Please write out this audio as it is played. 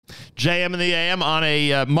JM and the AM on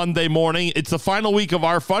a Monday morning. It's the final week of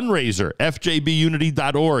our fundraiser,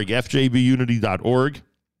 fjbunity.org, fjbunity.org.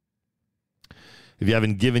 If you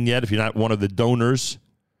haven't given yet, if you're not one of the donors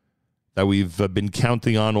that we've been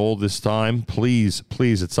counting on all this time, please,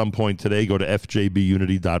 at some point today, go to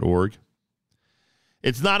fjbunity.org.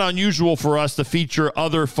 It's not unusual for us to feature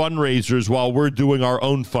other fundraisers while we're doing our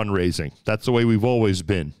own fundraising. That's the way we've always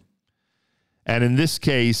been. And in this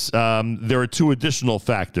case, there are two additional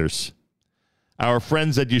factors. Our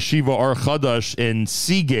friends at Yeshiva Or Chodosh in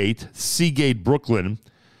Seagate, Brooklyn,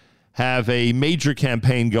 have a major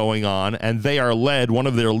campaign going on, and they are led, one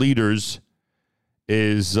of their leaders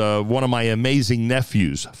is one of my amazing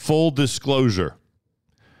nephews. Full disclosure,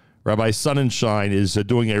 Rabbi Sonnenschein is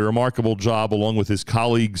doing a remarkable job along with his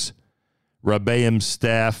colleagues, Rabbeim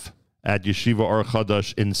staff at Yeshiva Or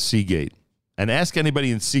Chodosh in Seagate. And ask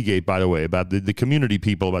anybody in Seagate, by the way, about the community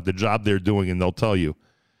people, about the job they're doing, and they'll tell you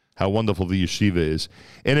how wonderful the yeshiva is.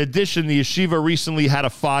 In addition, the yeshiva recently had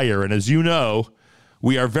a fire, and as you know,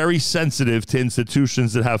 we are very sensitive to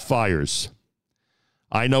institutions that have fires.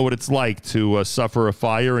 I know what it's like to suffer a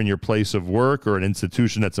fire in your place of work or an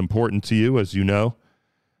institution that's important to you, as you know,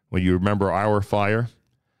 when you remember our fire.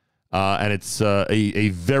 And it's a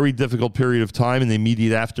very difficult period of time in the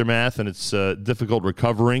immediate aftermath, and it's difficult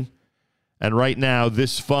recovering. And right now,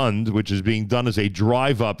 this fund, which is being done as a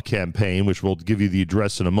drive-up campaign, which we'll give you the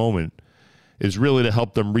address in a moment, is really to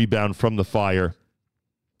help them rebound from the fire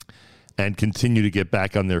and continue to get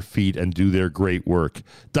back on their feet and do their great work.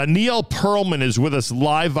 Danielle Pearlman is with us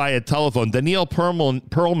live via telephone. Danielle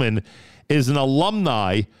Pearlman is an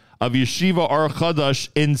alumni of Yeshiva Or Chodosh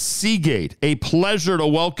in Seagate. A pleasure to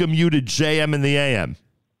welcome you to JM and the AM.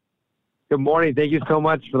 Good morning. Thank you so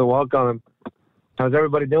much for the welcome. How's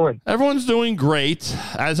everybody doing? Everyone's doing great.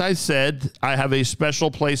 As I said, I have a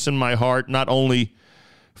special place in my heart, not only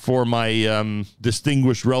for my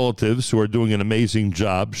distinguished relatives who are doing an amazing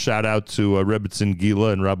job. Shout out to Rebbetzin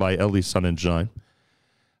Gila and Rabbi Eli Sonnenschein.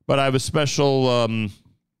 But I have a special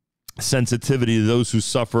sensitivity to those who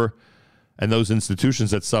suffer and those institutions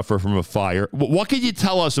that suffer from a fire. What can you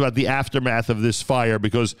tell us about the aftermath of this fire?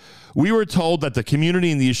 Because we were told that the community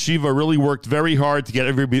in the yeshiva really worked very hard to get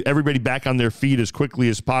everybody back on their feet as quickly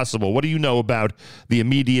as possible. What do you know about the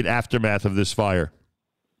immediate aftermath of this fire?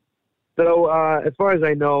 So as far as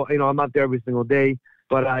I know, I'm not there every single day,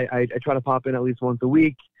 but I try to pop in at least once a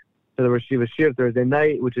week to the Yeshiva Shir Thursday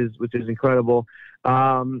night, which is incredible.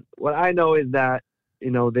 What I know is that, they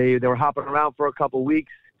were hopping around for a couple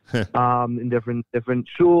weeks. In different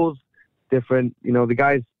shuls, the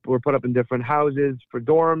guys were put up in different houses for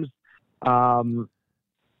dorms,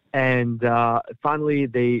 and finally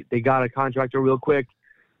they got a contractor real quick,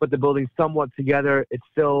 put the building somewhat together. It's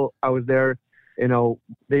still, I was there,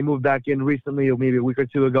 they moved back in recently, maybe a week or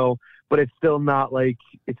two ago, but it's still not like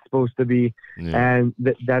it's supposed to be. Yeah. And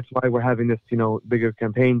that's why we're having this, bigger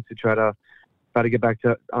campaign to try to get back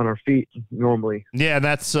on our feet normally. Yeah,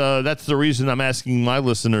 that's the reason I'm asking my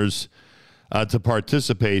listeners to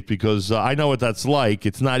participate, because I know what that's like.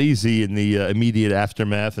 It's not easy in the immediate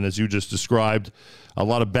aftermath, and as you just described, a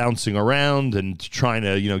lot of bouncing around and trying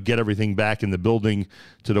to get everything back in the building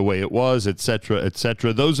to the way it was, et cetera, et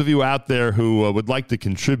cetera. Those of you out there who would like to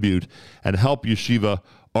contribute and help Yeshiva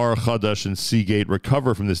Or Chodosh and Seagate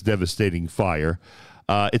recover from this devastating fire,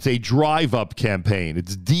 it's a drive-up campaign.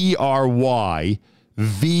 It's DRYVEUP.com/Or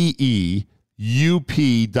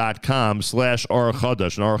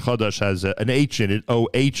Chodosh. And Or Chodosh has an H in it,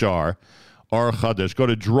 OHR, Or Chodosh. Go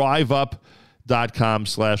to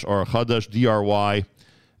driveup.com/Or Chodosh,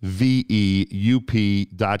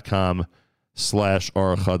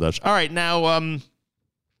 DRYVEUP.com/Or Chodosh. All right, now,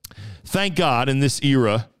 thank God in this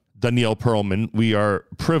era, Danielle Pearlman, we are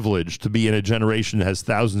privileged to be in a generation that has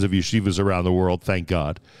thousands of yeshivas around the world, thank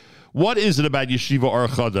God. What is it about Yeshiva Or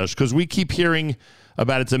Chodosh? Because we keep hearing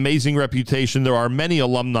about its amazing reputation. There are many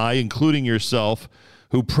alumni, including yourself,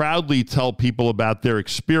 who proudly tell people about their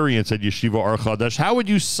experience at Yeshiva Or Chodosh. How would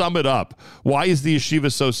you sum it up? Why is the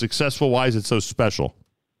yeshiva so successful? Why is it so special?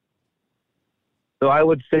 So I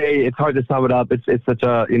would say it's hard to sum it up. It's such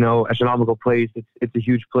a, astronomical place. It's a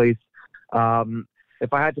huge place.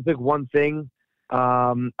 If I had to pick one thing,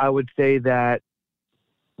 I would say that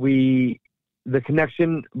the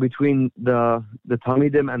connection between the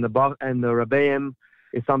Talmidim and the Rabbeim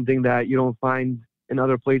is something that you don't find in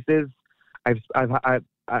other places. I've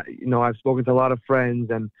spoken to a lot of friends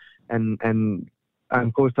and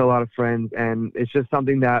I'm close to a lot of friends, and it's just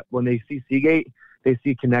something that when they see Seagate, they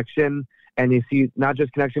see connection, and they see not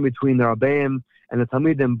just connection between the Rabbeim and the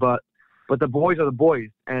Talmidim, but but the boys are the boys,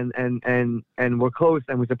 and we're close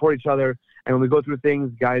and we support each other. And when we go through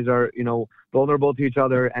things, guys are, vulnerable to each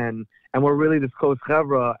other, and we're really this close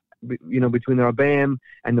chevra, between the Rabbeim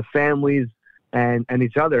and the families and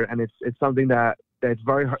each other. And it's something that's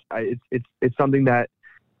very hard. It's something that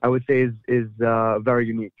I would say is very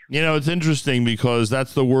unique. It's interesting because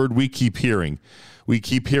that's the word we keep hearing. We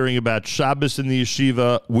keep hearing about Shabbos in the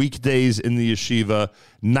yeshiva, weekdays in the yeshiva,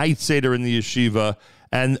 night seder in the yeshiva,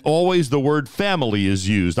 and always the word family is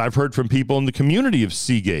used. I've heard from people in the community of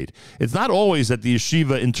Seagate. It's not always that the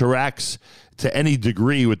yeshiva interacts to any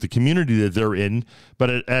degree with the community that they're in, but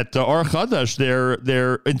at Or Chodosh,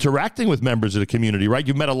 they're interacting with members of the community, right?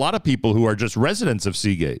 You've met a lot of people who are just residents of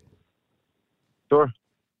Seagate. Sure.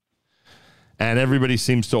 And everybody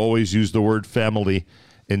seems to always use the word family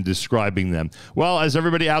in describing them. Well, as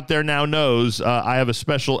everybody out there now knows, I have a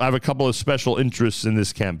couple of special interests in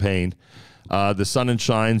this campaign. The Sun and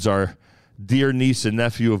Shines are dear niece and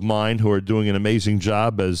nephew of mine who are doing an amazing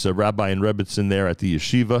job as a rabbi and rebbitzin there at the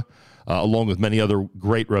yeshiva, along with many other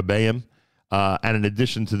great rabbeim. And in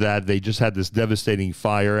addition to that, they just had this devastating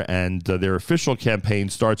fire, and their official campaign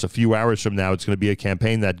starts a few hours from now. It's going to be a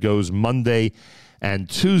campaign that goes Monday and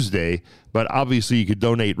Tuesday, but obviously you could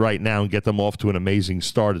donate right now and get them off to an amazing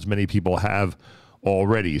start, as many people have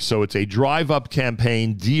already. So it's a drive-up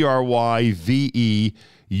campaign,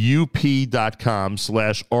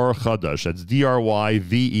 DRYVEUP.com/Or Chodosh. That's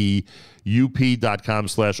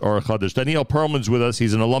DRYVEUP.com/Or Chodosh. Daniel Pearlman's with us.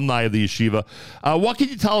 He's an alumni of the yeshiva. What can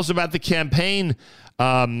you tell us about the campaign,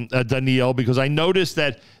 Daniel? Because I noticed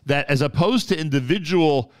that as opposed to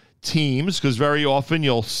individual teams, because very often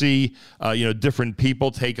you'll see different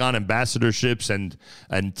people take on ambassadorships and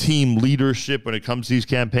team leadership when it comes to these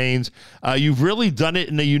campaigns. You've really done it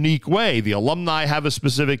in a unique way. The alumni have a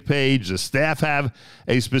specific page, the staff have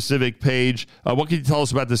a specific page. What can you tell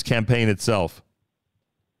us about this campaign itself?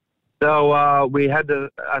 So we had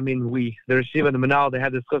the Yeshiva and the Manal, they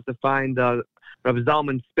had this close to find Rav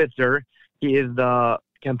Zalman Spitzer. He is the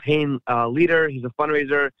campaign leader. He's a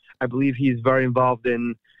fundraiser. I believe he's very involved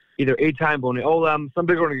in either A-Time, Bonei Olam, some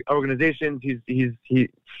big organizations. He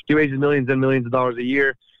raises millions and millions of dollars a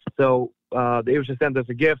year. So the Yeshiva sent us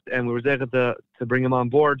a gift, and we were there to bring him on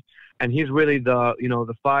board. And he's really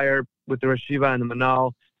the fire with the Yeshiva and the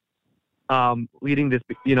Manal, leading this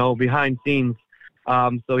behind scenes.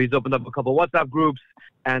 So he's opened up a couple of WhatsApp groups,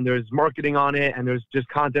 and there's marketing on it, and there's just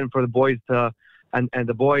content for the boys and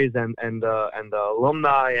the boys and the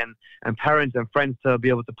alumni and parents and friends to be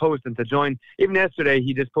able to post and to join. Even yesterday,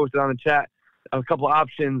 he just posted on the chat a couple of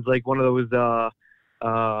options, like one of those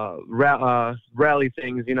rally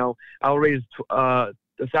things. I'll raise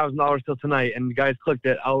 $1,000 till tonight, and the guys clicked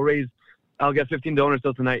it. I'll get 15 donors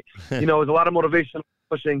till tonight. There's a lot of motivation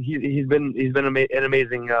pushing. He's been an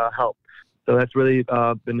amazing help. So that's really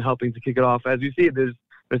been helping to kick it off. As you see, there's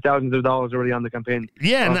thousands of dollars already on the campaign.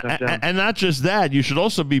 Yeah, and not just that. You should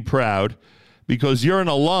also be proud because you're an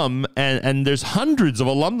alum, and there's hundreds of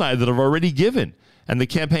alumni that have already given, and the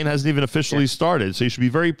campaign hasn't even officially started. So you should be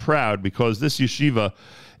very proud because this yeshiva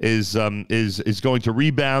is going to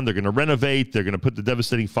rebound. They're going to renovate. They're going to put the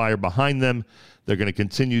devastating fire behind them. They're going to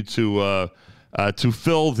continue to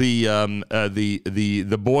fill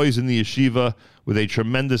the boys in the yeshiva with a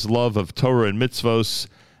tremendous love of Torah and mitzvos.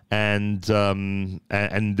 And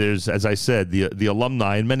there's, as I said, the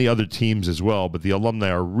alumni and many other teams as well, but the alumni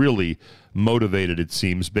are really motivated, it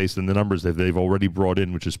seems, based on the numbers that they've already brought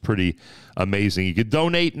in, which is pretty amazing. You can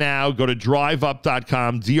donate now. Go to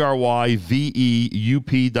driveup.com,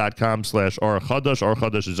 DRYVEUP.com/Or Chodosh. Or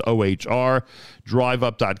Chodosh is OHR.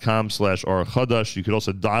 Driveup.com/Or Chodosh. You could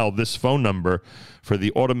also dial this phone number for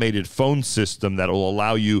the automated phone system that will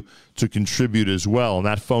allow you to contribute as well. And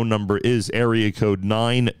that phone number is area code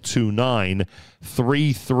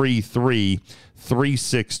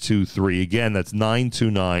 929-333-3623. Again, that's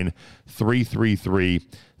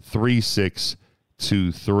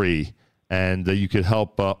 929-333-3623. And you could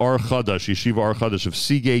help Or Chodosh, Yeshiva Or Chodosh of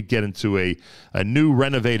Seagate, get into a new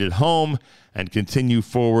renovated home and continue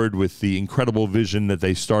forward with the incredible vision that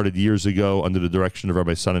they started years ago under the direction of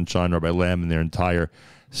Rabbi Sonnenschein, Rabbi Lamb, and their entire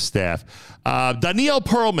staff. Daniel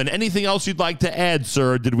Pearlman, anything else you'd like to add,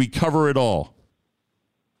 sir? Did we cover it all?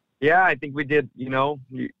 Yeah, I think we did. Nachum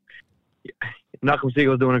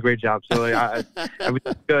Segal is doing a great job. So I was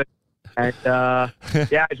good. And I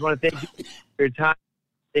just want to thank you for your time.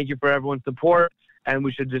 Thank you for everyone's support. And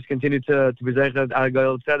we should just continue to be Zeichet al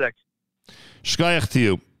Gedolah Tzedek. Shkayach to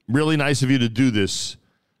you. Really nice of you to do this.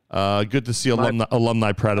 Good to see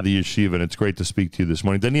alumni proud of the yeshiva, and it's great to speak to you this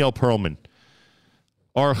morning. Daniel Pearlman,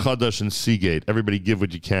 Or Chodosh and Seagate. Everybody give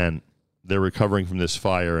what you can. They're recovering from this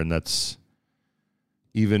fire, and that's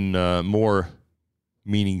even more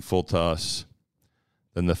meaningful to us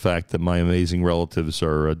than the fact that my amazing relatives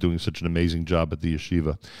are doing such an amazing job at the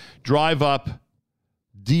yeshiva. Drive up,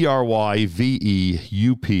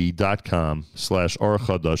 DRYVEUP.com/Or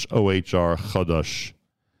Chodosh, OHR Chodosh.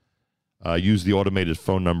 Use the automated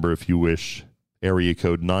phone number if you wish. Area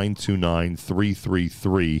code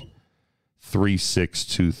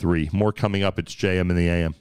 929-333-3623. More coming up. It's JM in the AM.